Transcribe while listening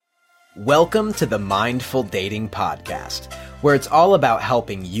Welcome to the Mindful Dating Podcast, where it's all about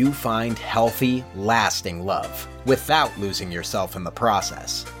helping you find healthy, lasting love without losing yourself in the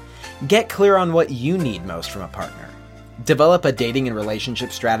process. Get clear on what you need most from a partner. Develop a dating and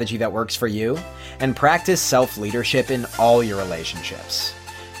relationship strategy that works for you, and practice self-leadership in all your relationships.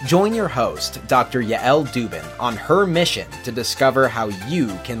 Join your host, Dr. Yael Dubin, on her mission to discover how you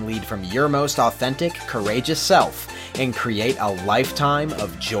can lead from your most authentic, courageous self and create a lifetime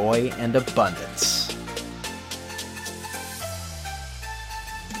of joy and abundance.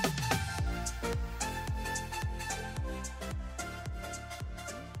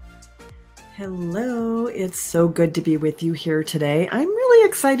 Hello, it's so good to be with you here today. I'm really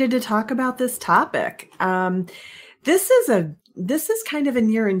excited to talk about this topic. This is kind of a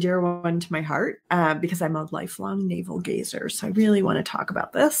near and dear one to my heart because I'm a lifelong navel gazer. So I really want to talk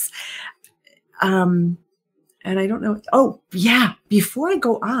about this. And I don't know. Oh, yeah. Before I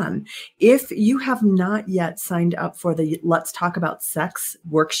go on, if you have not yet signed up for the Let's Talk About Sex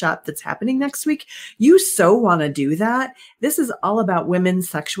workshop that's happening next week, you so want to do that. This is all about women's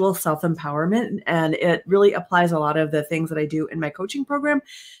sexual self-empowerment, and it really applies a lot of the things that I do in my coaching program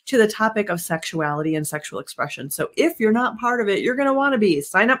to the topic of sexuality and sexual expression. So if you're not part of it, you're going to want to be.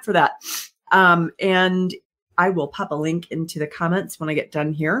 Sign up for that. And I will pop a link into the comments when I get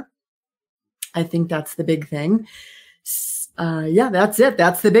done here. I think that's the big thing. Yeah, that's it.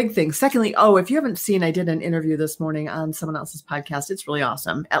 That's the big thing. Secondly, if you haven't seen, I did an interview this morning on someone else's podcast. It's really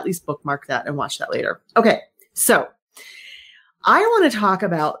awesome. At least bookmark that and watch that later. Okay. So I want to talk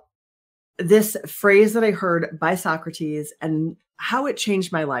about this phrase that I heard by Socrates and how it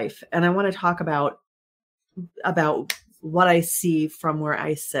changed my life. And I want to talk about what I see from where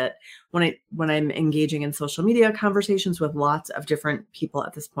I sit when I'm engaging in social media conversations with lots of different people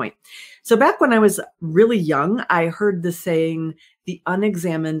at this point. So back when I was really young, I heard the saying, "The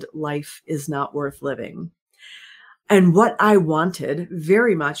unexamined life is not worth living." And what I wanted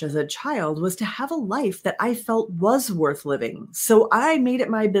very much as a child was to have a life that I felt was worth living. So I made it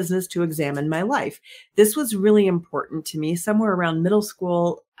my business to examine my life. This was really important to me somewhere around middle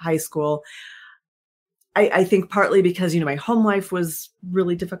school, high school. I think partly because, my home life was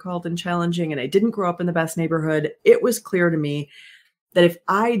really difficult and challenging, and I didn't grow up in the best neighborhood. It was clear to me that if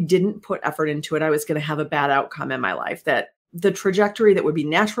I didn't put effort into it, I was going to have a bad outcome in my life, that the trajectory that would be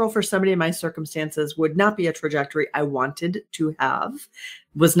natural for somebody in my circumstances would not be a trajectory I wanted to have,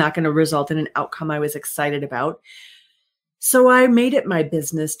 was not going to result in an outcome I was excited about. So I made it my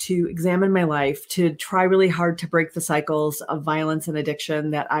business to examine my life, to try really hard to break the cycles of violence and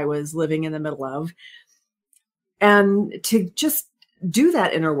addiction that I was living in the middle of, and to just do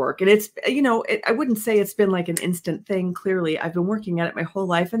that inner work. And it's, I wouldn't say it's been like an instant thing. Clearly, I've been working at it my whole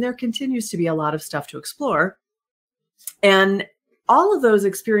life, and there continues to be a lot of stuff to explore. And all of those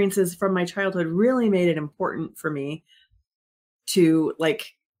experiences from my childhood really made it important for me to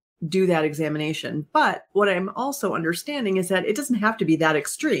do that examination. But what I'm also understanding is that it doesn't have to be that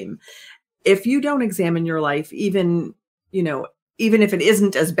extreme. If you don't examine your life, even if it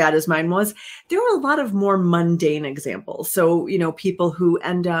isn't as bad as mine was, there are a lot of more mundane examples. So, people who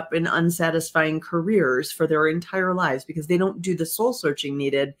end up in unsatisfying careers for their entire lives because they don't do the soul searching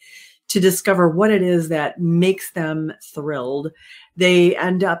needed to discover what it is that makes them thrilled. They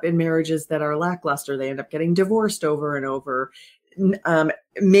end up in marriages that are lackluster. They end up getting divorced over and over.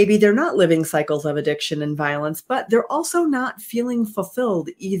 Maybe they're not living cycles of addiction and violence, but they're also not feeling fulfilled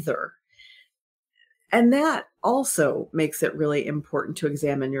either. And that also makes it really important to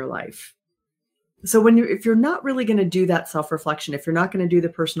examine your life. So if you're not really going to do that self-reflection, if you're not going to do the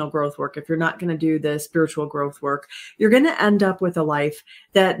personal growth work, if you're not going to do the spiritual growth work, you're going to end up with a life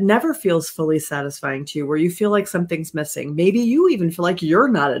that never feels fully satisfying to you, where you feel like something's missing. Maybe you even feel like you're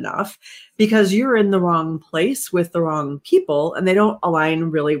not enough because you're in the wrong place with the wrong people, and they don't align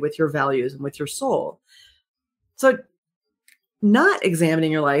really with your values and with your soul. So not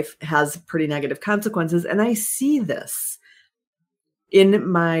examining your life has pretty negative consequences. And I see this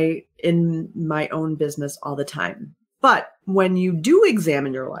in my own business all the time. But when you do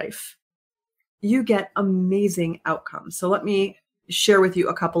examine your life, you get amazing outcomes. So let me share with you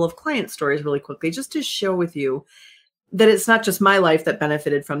a couple of client stories really quickly, just to show with you that it's not just my life that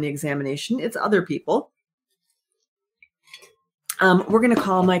benefited from the examination, it's other people. We're going to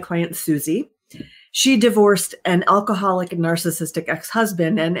call my client Susie. She divorced an alcoholic and narcissistic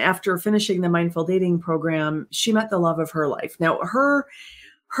ex-husband, and after finishing the mindful dating program, she met the love of her life. Now,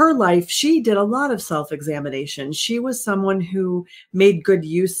 her life, she did a lot of self-examination. She was someone who made good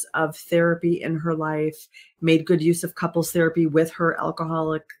use of therapy in her life, made good use of couples therapy with her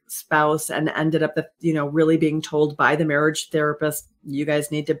alcoholic spouse, and ended up, really being told by the marriage therapist, you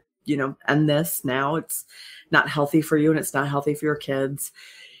guys need to end this now. It's not healthy for you and it's not healthy for your kids.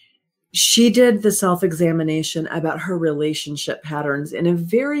 She did the self-examination about her relationship patterns in a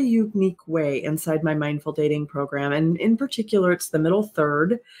very unique way inside my mindful dating program. And in particular, it's the middle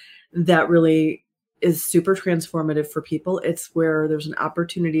third that really is super transformative for people. It's where there's an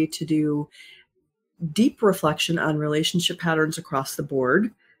opportunity to do deep reflection on relationship patterns across the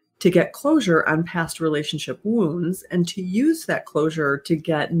board, to get closure on past relationship wounds, and to use that closure to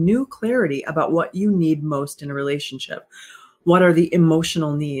get new clarity about what you need most in a relationship. What are the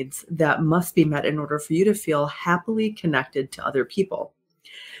emotional needs that must be met in order for you to feel happily connected to other people?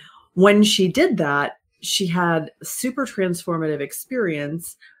 When she did that, she had a super transformative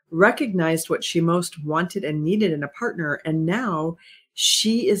experience, recognized what she most wanted and needed in a partner, and now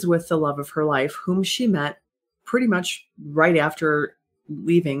she is with the love of her life, whom she met pretty much right after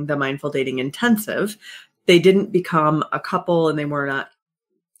leaving the Mindful Dating Intensive. They didn't become a couple and they were not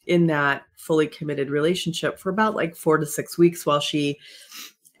in that fully committed relationship for about 4 to 6 weeks while she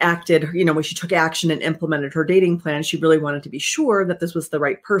acted, when she took action and implemented her dating plan. She really wanted to be sure that this was the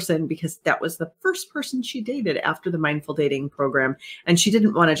right person because that was the first person she dated after the Mindful Dating program. And she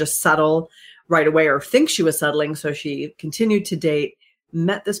didn't want to just settle right away or think she was settling. So she continued to date,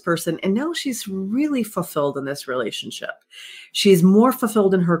 met this person, and now she's really fulfilled in this relationship. She's more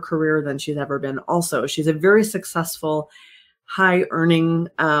fulfilled in her career than she's ever been. Also, she's a very successful, high-earning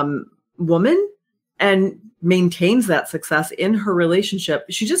woman and maintains that success in her relationship.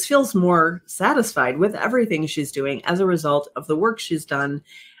 She just feels more satisfied with everything she's doing as a result of the work she's done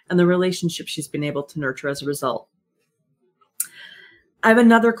and the relationship she's been able to nurture as a result. I have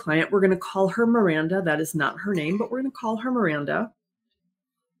another client. We're going to call her Miranda. That is not her name, but we're going to call her Miranda.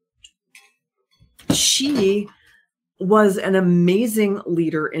 She was an amazing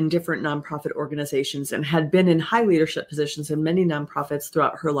leader in different nonprofit organizations and had been in high leadership positions in many nonprofits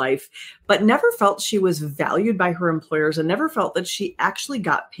throughout her life, but never felt she was valued by her employers and never felt that she actually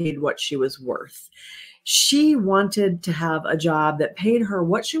got paid what she was worth. She wanted to have a job that paid her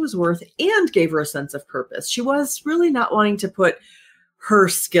what she was worth and gave her a sense of purpose. She was really not wanting to put her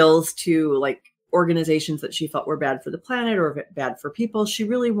skills to organizations that she felt were bad for the planet or bad for people. She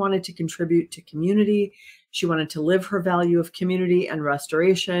really wanted to contribute to community. She wanted to live her value of community and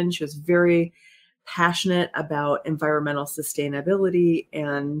restoration. She was very passionate about environmental sustainability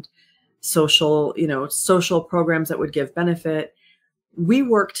and social programs that would give benefit. We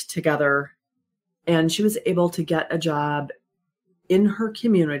worked together and she was able to get a job in her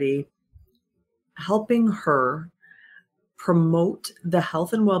community, helping her promote the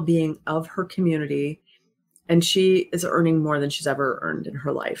health and well-being of her community. And she is earning more than she's ever earned in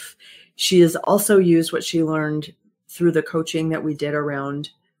her life. She has also used what she learned through the coaching that we did around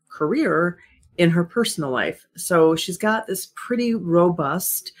career in her personal life. So she's got this pretty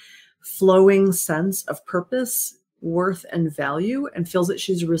robust, flowing sense of purpose, worth, and value, and feels that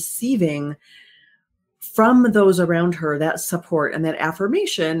she's receiving from those around her that support and that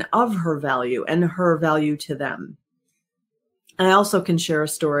affirmation of her value and her value to them. And I also can share a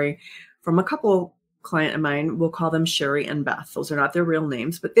story from a couple client of mine. We'll call them Sherry and Beth. Those are not their real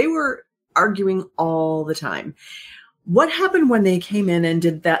names, but they were arguing all the time. What happened when they came in and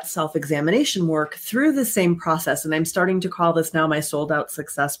did that self-examination work through the same process? And I'm starting to call this now my sold out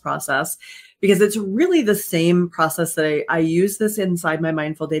success process, because it's really the same process that I use this inside my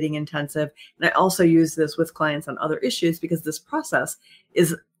Mindful Dating Intensive. And I also use this with clients on other issues because this process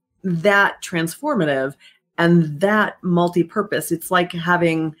is that transformative and that multi-purpose. It's like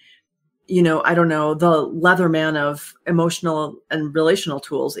having, the Leatherman of emotional and relational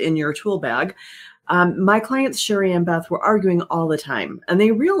tools in your tool bag. My clients, Sherry and Beth, were arguing all the time. And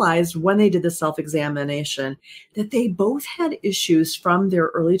they realized when they did the self-examination that they both had issues from their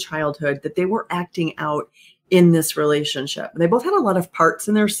early childhood that they were acting out in this relationship. They both had a lot of parts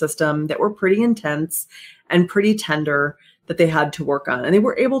in their system that were pretty intense and pretty tender that they had to work on. And they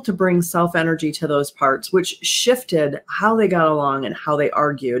were able to bring self-energy to those parts, which shifted how they got along and how they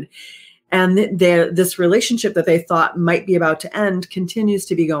argued. And this relationship that they thought might be about to end continues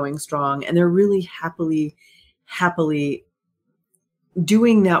to be going strong. And they're really happily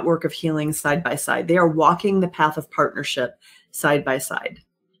doing that work of healing side by side. They are walking the path of partnership side by side.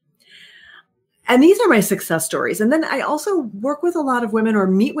 And these are my success stories. And then I also work with a lot of women or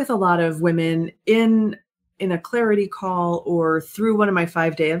meet with a lot of women in a clarity call or through one of my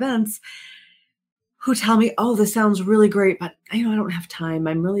 5-day events who tell me, oh, this sounds really great, but I don't have time.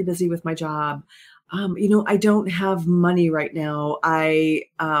 I'm really busy with my job. I don't have money right now. I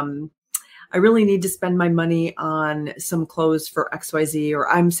really need to spend my money on some clothes for XYZ, or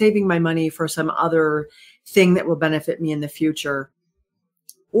I'm saving my money for some other thing that will benefit me in the future.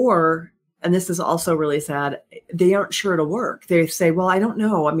 Or, and this is also really sad, they aren't sure it'll work. They say, well, I don't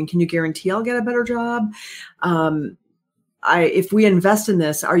know. I mean, can you guarantee I'll get a better job? If we invest in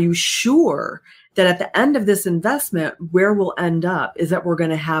this, are you sure that at the end of this investment, where we'll end up is that we're going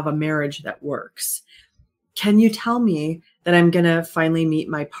to have a marriage that works? Can you tell me that I'm going to finally meet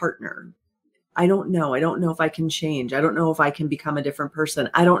my partner? I don't know. I don't know if I can change. I don't know if I can become a different person.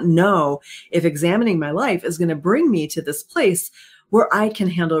 I don't know if examining my life is going to bring me to this place where I can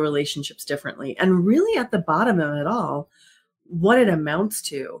handle relationships differently. And really at the bottom of it all, what it amounts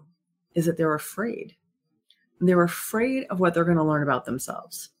to is that they're afraid. They're afraid of what they're going to learn about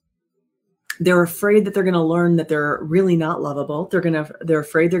themselves. They're afraid that they're going to learn that they're really not lovable. They're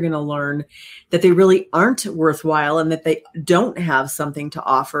afraid they're going to learn that they really aren't worthwhile and that they don't have something to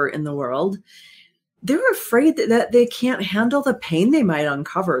offer in the world. They're afraid that they can't handle the pain they might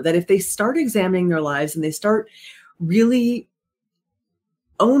uncover, that if they start examining their lives and they start really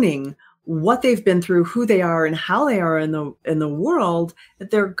owning what they've been through, who they are and how they are in the world, that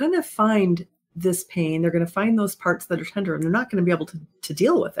they're going to find this pain. They're going to find those parts that are tender and they're not going to be able to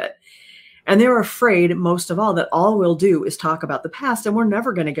deal with it. And they're afraid, most of all, that all we'll do is talk about the past and we're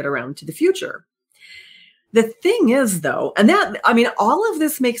never going to get around to the future. The thing is, though, and all of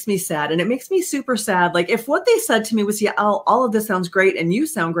this makes me sad, and it makes me super sad. Like if what they said to me was, yeah, all of this sounds great and you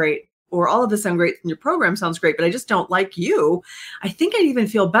sound great, or all of this sounds great and your program sounds great, but I just don't like you. I think I'd even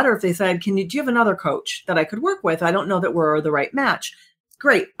feel better if they said, do you have another coach that I could work with? I don't know that we're the right match.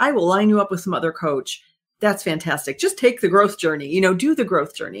 Great. I will line you up with some other coach. That's fantastic. Just take the growth journey, do the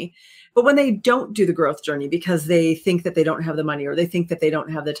growth journey. But when they don't do the growth journey because they think that they don't have the money, or they think that they don't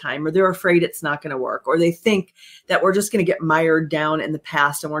have the time, or they're afraid it's not going to work, or they think that we're just going to get mired down in the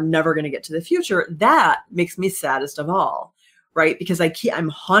past and we're never going to get to the future, that makes me saddest of all, right? Because I'm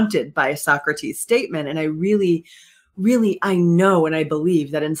haunted by Socrates' statement. And I really, I know and I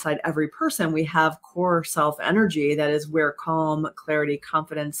believe that inside every person, we have core self energy that is where calm, clarity,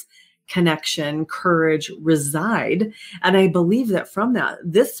 confidence, connection, courage reside. And I believe that from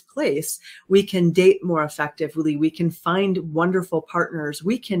this place, we can date more effectively. We can find wonderful partners.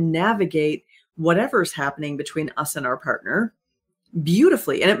 We can navigate whatever's happening between us and our partner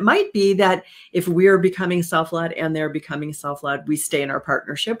beautifully. And it might be that if we're becoming self-led and they're becoming self-led, we stay in our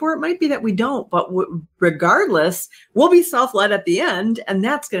partnership, or it might be that we don't, but regardless, we'll be self-led at the end, and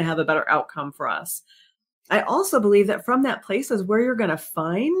that's going to have a better outcome for us. I also believe that from that place is where you're going to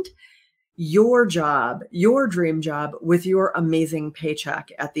find your job, your dream job, with your amazing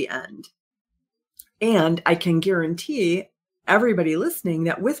paycheck at the end. And I can guarantee everybody listening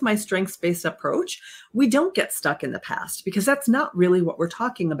that with my strengths-based approach, we don't get stuck in the past, because that's not really what we're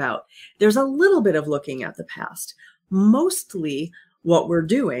talking about. There's a little bit of looking at the past. Mostly what we're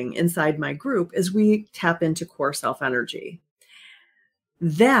doing inside my group is we tap into core self-energy.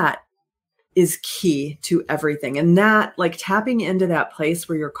 That is key to everything. And that, like, tapping into that place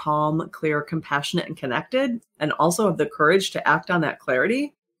where you're calm, clear, compassionate, and connected, and also have the courage to act on that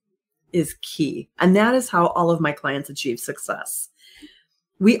clarity, is key. And that is how all of my clients achieve success.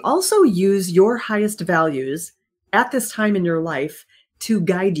 We also use your highest values at this time in your life to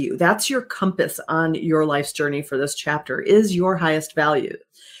guide you. That's your compass on your life's journey for this chapter, is your highest value.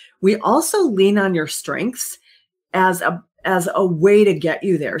 We also lean on your strengths as a way to get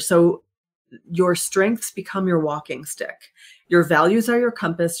you there. So your strengths become your walking stick. Your values are your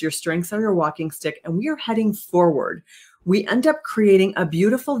compass, your strengths are your walking stick, and we are heading forward. We end up creating a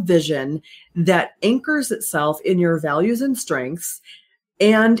beautiful vision that anchors itself in your values and strengths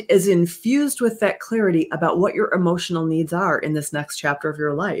and is infused with that clarity about what your emotional needs are in this next chapter of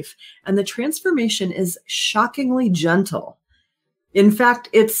your life. And the transformation is shockingly gentle. In fact,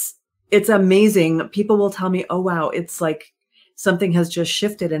 it's amazing. People will tell me, oh, wow, it's like something has just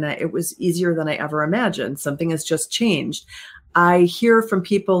shifted and it was easier than I ever imagined. Something has just changed. I hear from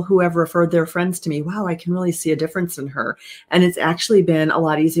people who have referred their friends to me, wow, I can really see a difference in her. And it's actually been a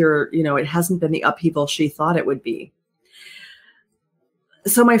lot easier. It hasn't been the upheaval she thought it would be.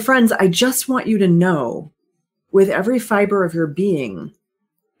 So my friends, I just want you to know, with every fiber of your being,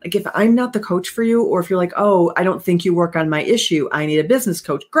 like, if I'm not the coach for you, or if you're like, oh, I don't think you work on my issue, I need a business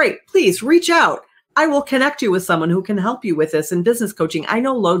coach. Great. Please reach out. I will connect you with someone who can help you with this in business coaching. I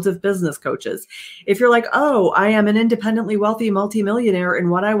know loads of business coaches. If you're like, oh, I am an independently wealthy multimillionaire, and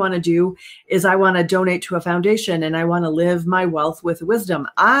what I want to do is I want to donate to a foundation and I want to live my wealth with wisdom,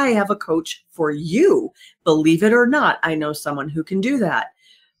 I have a coach for you. Believe it or not, I know someone who can do that.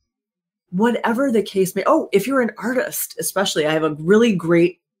 Whatever the case may, if you're an artist, especially, I have a really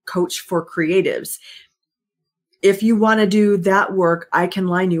great coach for creatives. If you want to do that work, I can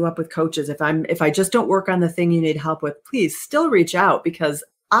line you up with coaches. If I just don't work on the thing you need help with, please still reach out, because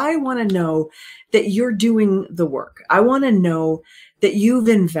I want to know that you're doing the work. I want to know that you've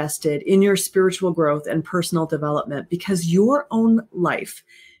invested in your spiritual growth and personal development, because your own life,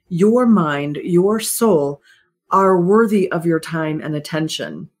 your mind, your soul are worthy of your time and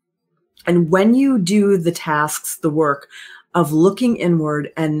attention. And when you do the tasks, the work of looking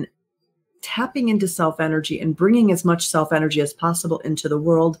inward and tapping into self-energy and bringing as much self-energy as possible into the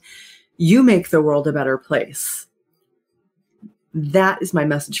world, you make the world a better place. That is my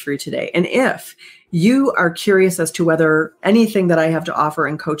message for you today. And if you are curious as to whether anything that I have to offer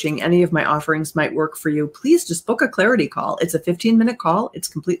in coaching, any of my offerings might work for you, please just book a clarity call. It's a 15-minute call. It's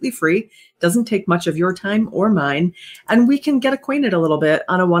completely free. Doesn't take much of your time or mine. And we can get acquainted a little bit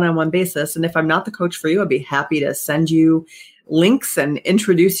on a one-on-one basis. And if I'm not the coach for you, I'd be happy to send you links and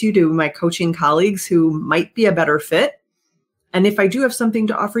introduce you to my coaching colleagues who might be a better fit. And if I do have something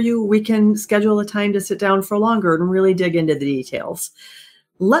to offer you, we can schedule a time to sit down for longer and really dig into the details.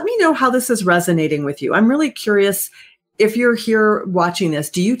 Let me know how this is resonating with you. I'm really curious, if you're here watching this,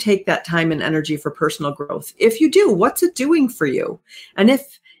 do you take that time and energy for personal growth? If you do, what's it doing for you? And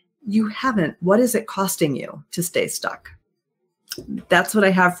if you haven't, what is it costing you to stay stuck? That's what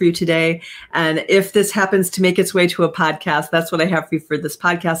I have for you today. And if this happens to make its way to a podcast, that's what I have for you for this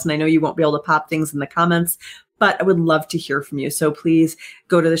podcast. And I know you won't be able to pop things in the comments, but I would love to hear from you. So please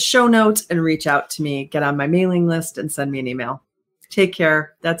go to the show notes and reach out to me, get on my mailing list, and send me an email. Take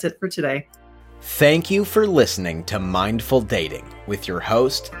care. That's it for today. Thank you for listening to Mindful Dating with your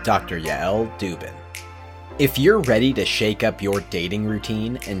host, Dr. Yael Dubin. If you're ready to shake up your dating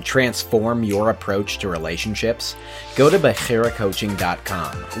routine and transform your approach to relationships, go to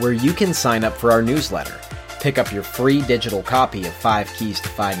BechiraCoaching.com, where you can sign up for our newsletter, pick up your free digital copy of 5 Keys to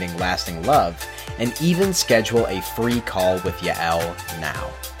Finding Lasting Love, and even schedule a free call with Yael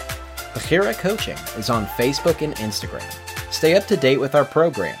now. Bechira Coaching is on Facebook and Instagram. Stay up to date with our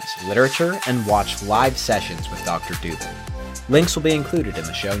programs, literature, and watch live sessions with Dr. Dubin. Links will be included in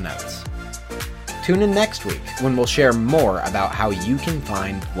the show notes. Tune in next week when we'll share more about how you can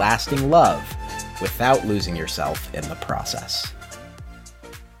find lasting love without losing yourself in the process.